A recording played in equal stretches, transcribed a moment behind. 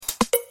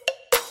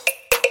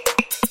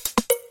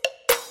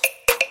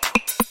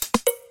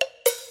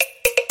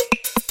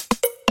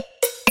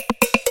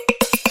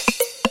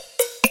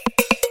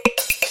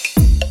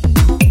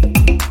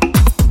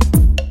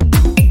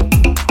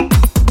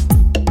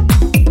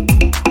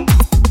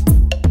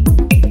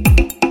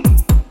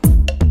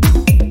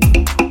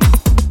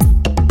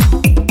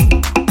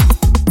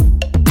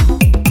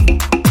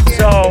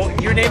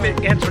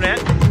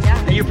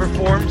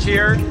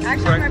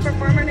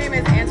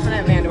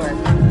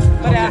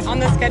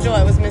schedule,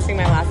 it was missing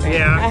my last name.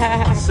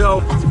 Yeah.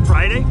 So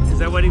Friday, is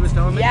that what he was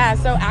telling me? Yeah.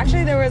 So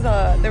actually, there was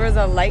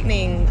a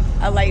lightning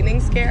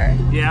scare.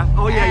 Yeah.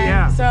 Oh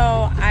yeah, and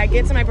so I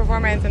get to my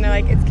performance and they're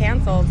like, it's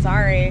canceled.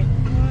 Sorry.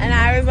 And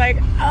I was like,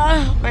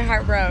 oh, my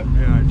heart broke.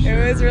 Yeah,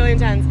 sure. It was really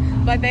intense.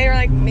 But they were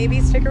like, maybe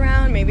stick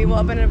around, maybe we'll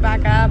open it back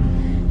up.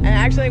 And I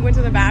actually went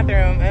to the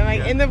bathroom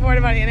and in the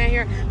porta potty, and I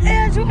hear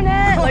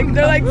Antoinette, like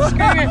they're like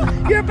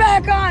screaming, "You're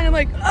back on!" I'm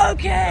like,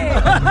 okay,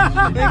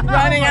 like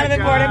running out of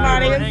the porta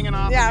potty.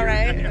 Yeah,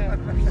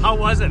 right. How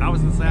was it? How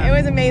was the set? It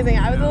was amazing.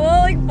 I was a little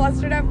like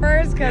flustered at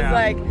first because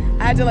like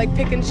I had to like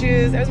pick and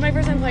choose. It was my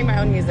first time playing my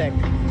own music.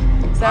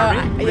 So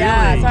really?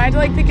 Yeah, so I had to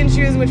like pick and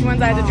choose which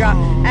ones I had to drop.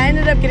 I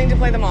ended up getting to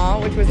play them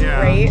all, which was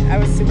great. I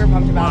was super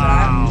pumped about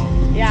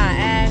that. Yeah,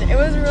 and it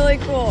was really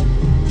cool.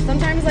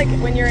 Sometimes like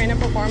when you're in a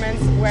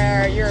performance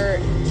where you're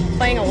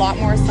playing a lot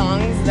more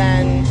songs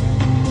than,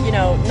 you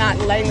know, not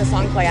letting the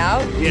song play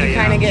out, you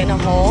kind of get in a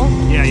hole.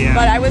 Yeah.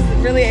 But I was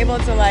really able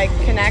to like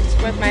connect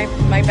with my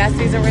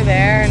besties over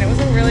there, and it was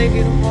a really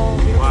beautiful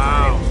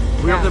wow.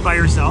 time. Were you up there by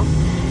yourself?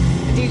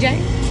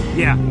 DJ?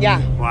 Yeah. Yeah.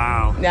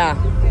 Wow. Yeah.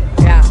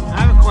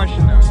 I have a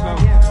question though. So,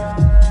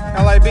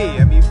 LIB,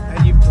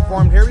 have you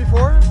performed here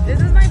before? This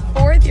is my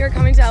 4th year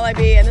coming to LIB,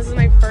 and this is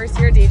my first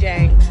year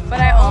DJing. But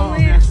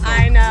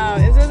I know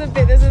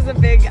this is a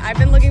big. I've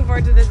been looking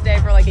forward to this day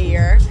for like a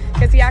year,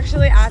 because he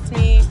actually asked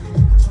me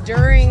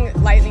during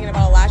Lightning in a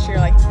Bottle last year,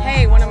 like,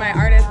 hey, one of my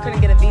artists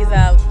couldn't get a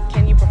visa,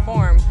 can you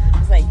perform? I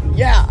was like,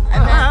 yeah.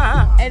 And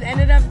then it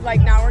ended up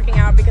like not working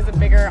out because a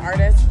bigger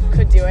artist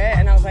could do it,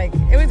 and I was like,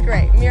 it was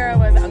great. Mira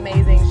was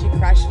amazing. She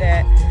crushed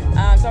it.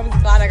 So I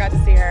was glad I got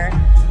to see her.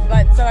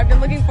 But so I've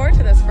been looking forward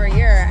to this for a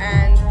year,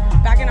 and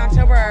back in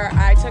October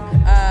I took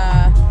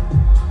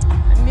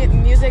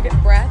Music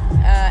Breath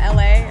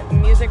LA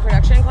music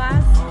production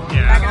class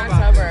back in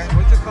October.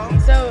 What's it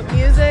called? So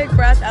Music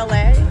Breath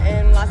LA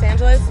in Los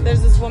Angeles.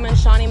 There's this woman,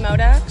 Shawnee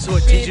Moda. So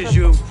it teaches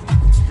you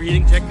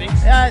breathing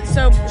techniques?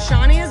 So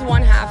Shawnee is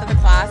one half of the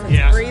class.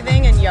 It's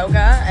breathing and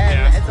yoga,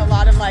 and it's a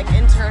lot of like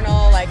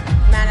internal like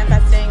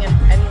manifesting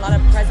and a lot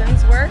of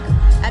presence work.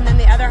 And then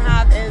the other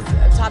half is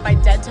taught by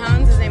Dead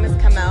Tones. His name is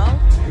Kamel.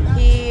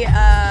 He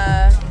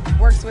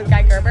works with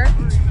Guy Gerber,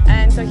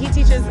 and so he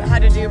teaches how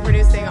to do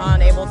producing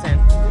on Ableton.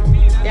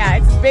 Yeah,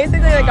 it's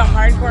basically like a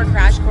hardcore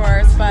crash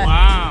course, but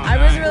I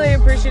was really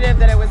appreciative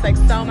that it was like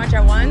so much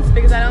at once,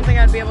 because I don't think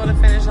I'd be able to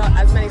finish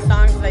as many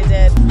songs as I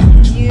did.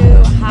 You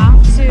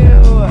have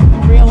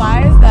to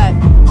realize that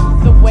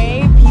the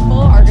way people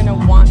are going to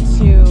want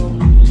to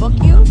book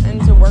you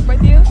and to work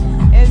with you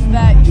is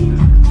that you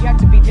have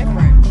to be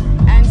different.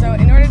 And so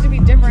in order to be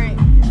different,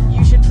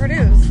 you should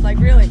produce. Like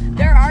really,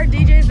 there are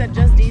DJs that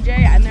just DJ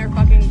and they're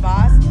fucking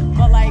boss,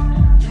 but like,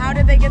 how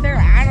did they get there?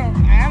 I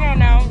don't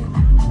know.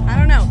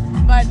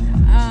 But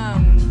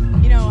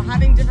you know,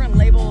 having different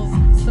labels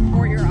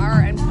support your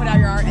art and put out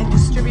your art and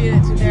distribute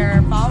it to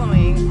their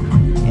following,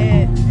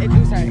 it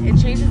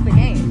changes the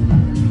game.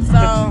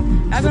 So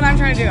that's what I'm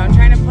trying to do. I'm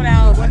trying to put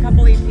out a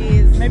couple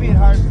EPs. Maybe it's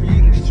hard for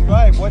you to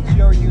describe. What's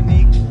your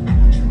unique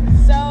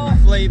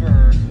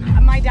flavor?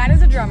 My dad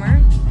is a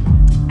drummer,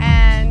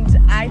 and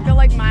I feel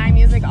like my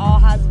music all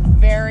has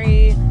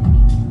very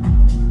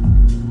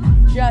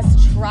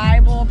just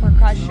tribal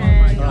percussion.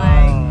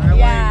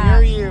 I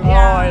hear you.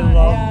 I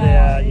love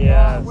that.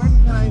 Yes. When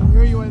can I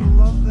hear you? I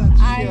love that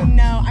shit. I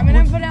know. I'm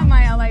gonna put out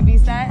my LIB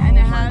set, and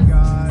it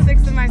has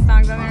 6 of my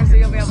songs on there, so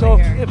you'll be able to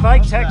hear. So if I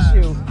text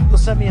you, you'll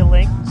send me a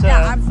link?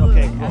 Yeah,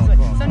 absolutely. Okay,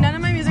 cool. So none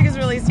of my music is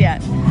released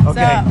yet. Okay.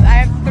 So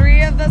I have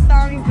 3 of the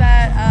songs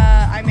that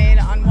I made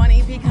on one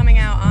EP coming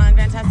out on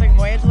Fantastic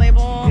Voyage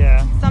label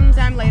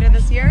sometime later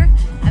this year,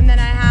 and then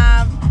I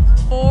have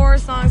 4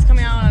 songs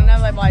coming out on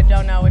another label. I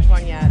don't know which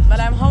one yet, but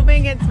I'm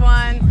hoping it's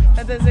one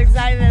that's as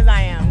excited as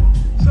I am.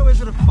 So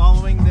is it a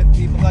following that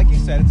people, like you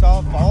said, it's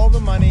all follow the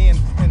money, and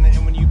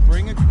when you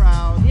bring a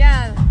crowd,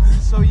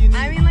 so you need...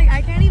 I mean, like,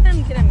 I can't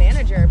even get a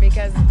manager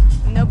because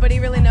nobody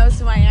really knows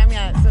who I am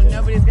yet, so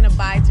nobody's going to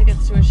buy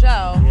tickets to a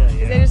show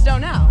because they just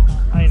don't know.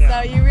 I know.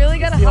 So you really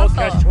got to hustle.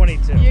 The old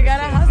catch-22. You got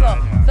to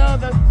hustle.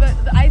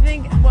 So I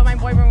think what my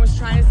boyfriend was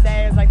trying to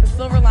say is, like, the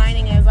silver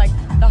lining is, like,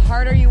 the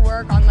harder you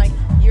work on, like,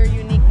 your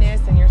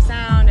uniqueness and your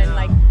sound and,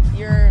 like,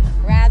 your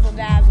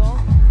razzle-dazzle,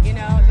 you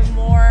know, the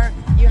more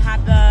you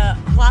have the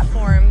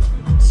platform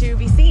to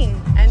be seen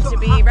and to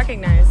be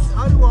recognized.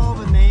 How do all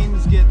the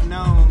names get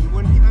known?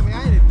 I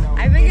didn't know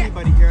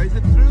anybody here. Is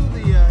it through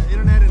the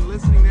internet and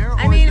listening there?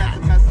 I mean,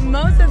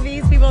 most of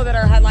these people that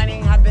are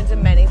headlining have been to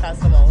many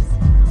festivals.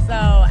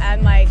 So,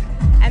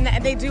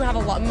 and they do have a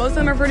lot. Most of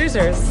them are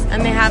producers,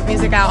 and they have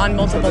music out on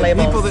multiple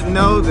labels. People that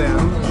know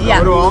them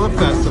go to all the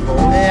festivals.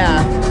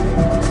 Yeah.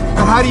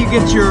 But how do you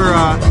get your?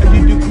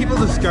 Do people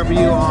discover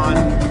you on?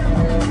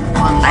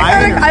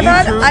 I've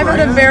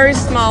had a very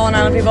small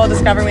amount of people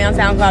discover me on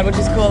SoundCloud, which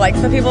is cool. Like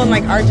some people in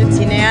like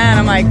Argentina, and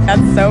I'm like,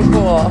 that's so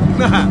cool.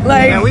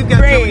 Like, yeah, we've got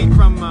somebody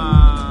from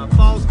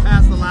Falls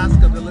Pass,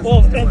 Alaska that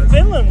listens to us. In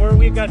Finland, where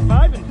we've got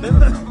 5 in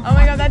Finland. Oh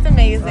my god, that's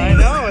amazing. I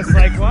know. It's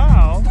like,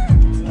 wow.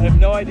 I have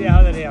no idea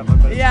how that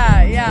happened. But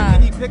yeah.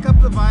 Can you pick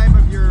up the vibe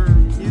of your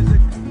music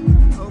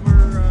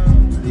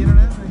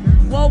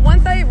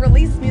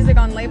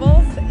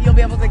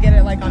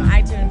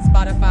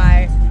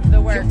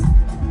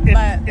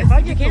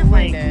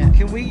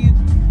Can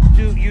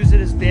we use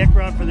it as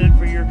background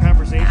for your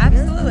conversation?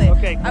 Absolutely. Here?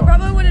 Okay, cool. I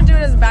probably wouldn't do it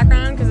as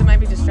background because it might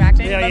be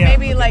distracting, but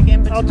maybe like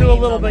in between. I'll do a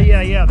little bit,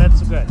 yeah,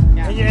 that's good.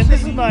 Yeah. And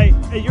this is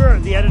you're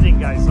the editing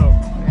guy, so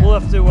we'll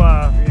have to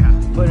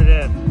put it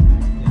in.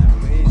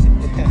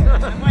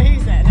 What he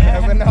said.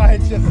 But no,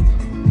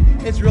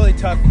 it's really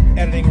tough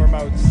editing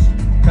remotes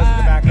because of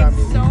the background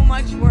music. It's so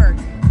much work.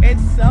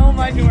 It's so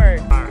much work.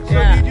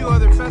 So you do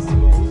other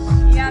festivals?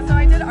 Yeah, so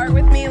I did Art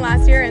With Me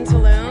last year in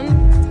Tulum,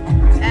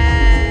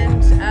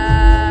 and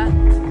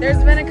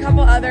there's been a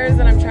couple others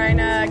that I'm trying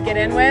to get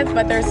in with,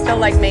 but there's still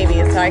like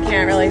maybes, so I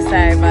can't really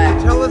say.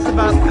 But tell us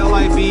about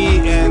LIB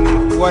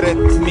and what it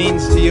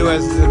means to you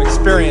as an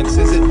experience.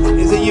 Is it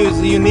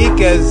as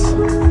unique as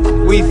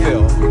we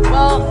feel?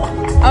 Well,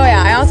 oh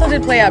yeah, I also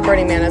did play at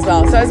Burning Man as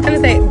well. So I was gonna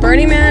say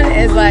Burning Man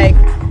is like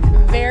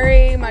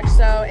very much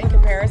so in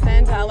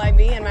comparison to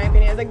LIB, in my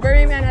opinion. It's like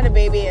Burning Man had a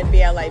baby, it'd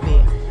be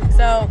LIB.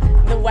 So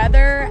the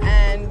weather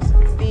and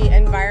the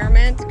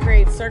environment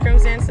create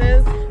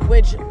circumstances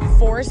which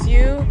force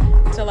you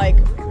to like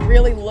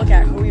really look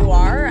at who you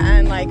are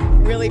and like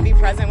really be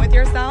present with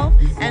yourself.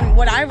 And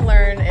what I've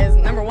learned is,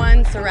 number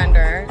one,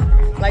 surrender.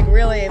 Like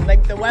really,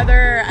 like the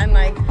weather and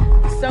like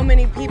so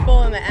many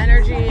people and the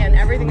energy and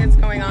everything that's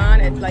going on,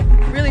 it like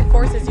really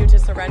forces you to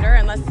surrender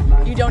unless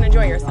you don't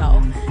enjoy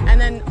yourself. And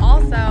then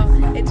also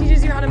it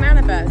teaches you how to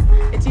manifest.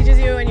 It teaches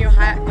you and you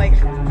like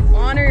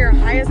honor your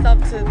highest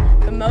self to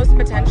the most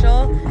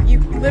potential. You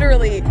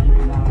literally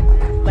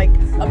like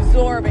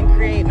absorb and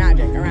create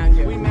magic around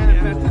you. We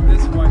manifested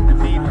this one to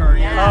meet her.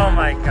 Yeah. Oh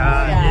my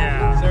God!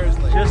 Yeah.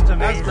 Seriously, just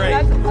amazing.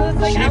 That's great. So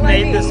like she LIB,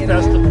 made this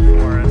festival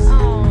for us.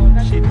 Oh,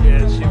 that's she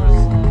beautiful. did. She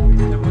was.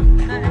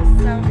 That is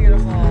so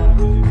beautiful.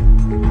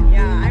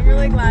 Yeah, I'm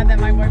really glad that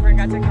my boyfriend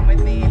got to come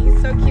with me. He's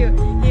so cute.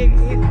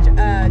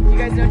 You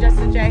guys know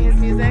Justin J, his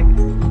music?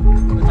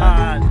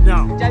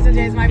 No. Justin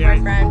J is my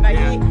boyfriend, but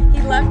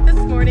he left this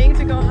morning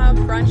to go have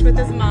brunch with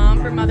his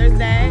mom for Mother's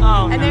Day,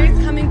 and then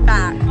he's coming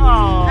back.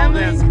 Oh, I'm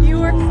like,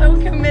 you are so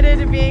committed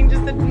to being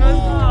just the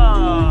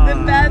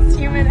best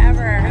human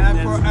ever. And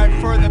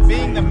for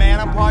being the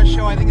Menopause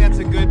show, I think that's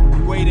a good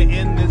way to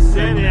end this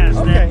segment. It is.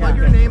 Okay. Plug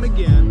your name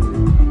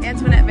again.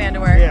 Antoinette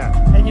Vandewark.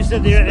 Yeah. And you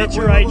said it's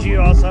your IG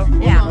also?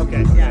 Yeah.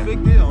 Okay. Yeah.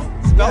 Big deal.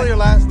 Spell your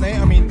last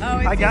name. I mean,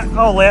 I got it.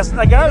 Oh,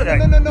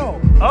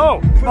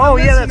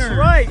 yeah, that's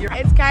right.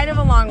 It's kind of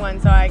a long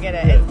one, so I get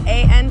it. It's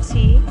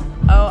ANTOINETTE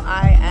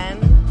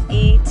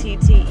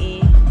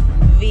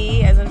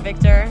V as in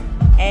Victor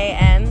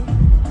ANDEWARK.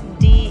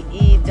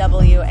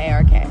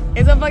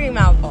 It's a fucking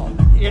mouthful.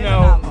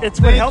 It's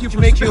what helps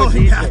make you a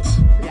DJ.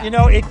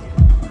 Yeah.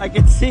 I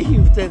can see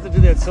you do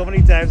that so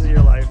many times in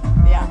your life.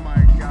 Yeah. Oh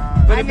my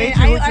God. But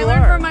I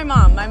learned from my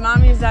mom. My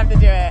mom used to have to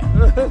do it.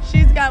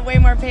 She's got way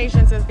more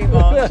patience with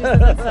people. She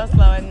says it so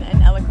slow and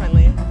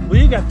eloquently. Well,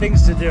 you got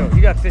things to do.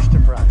 You got fish to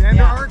fry.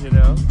 Vandewark?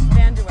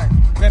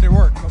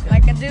 Vandewark. Okay.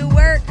 Like I do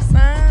work,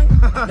 son.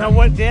 Now,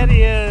 what that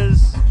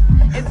is...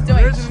 It's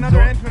Deutsch. There's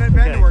another Antoinette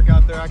Vandewark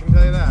out there, I can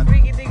tell you that.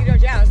 Freaky Deaky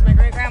Doja, yeah, it was my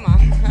great grandma.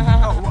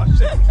 Oh, well,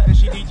 and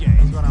she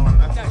DJs, is what I want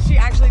to know. No, she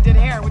actually did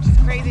hair, which is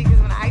crazy because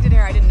when I did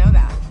hair, I didn't know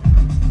that.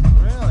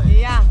 Really?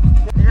 Yeah.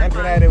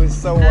 Antoinette, it was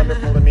so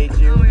wonderful to meet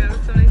you. Oh my God, it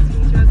was so nice to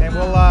meet you as And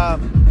we'll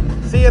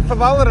see you at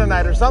Favela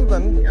tonight or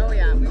something. Oh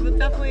yeah, we will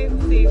definitely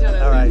see each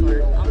other. All right.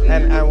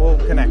 And we'll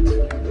connect.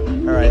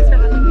 All right. Thanks for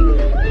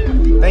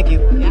having me. Thank you.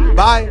 Yeah.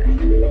 Bye.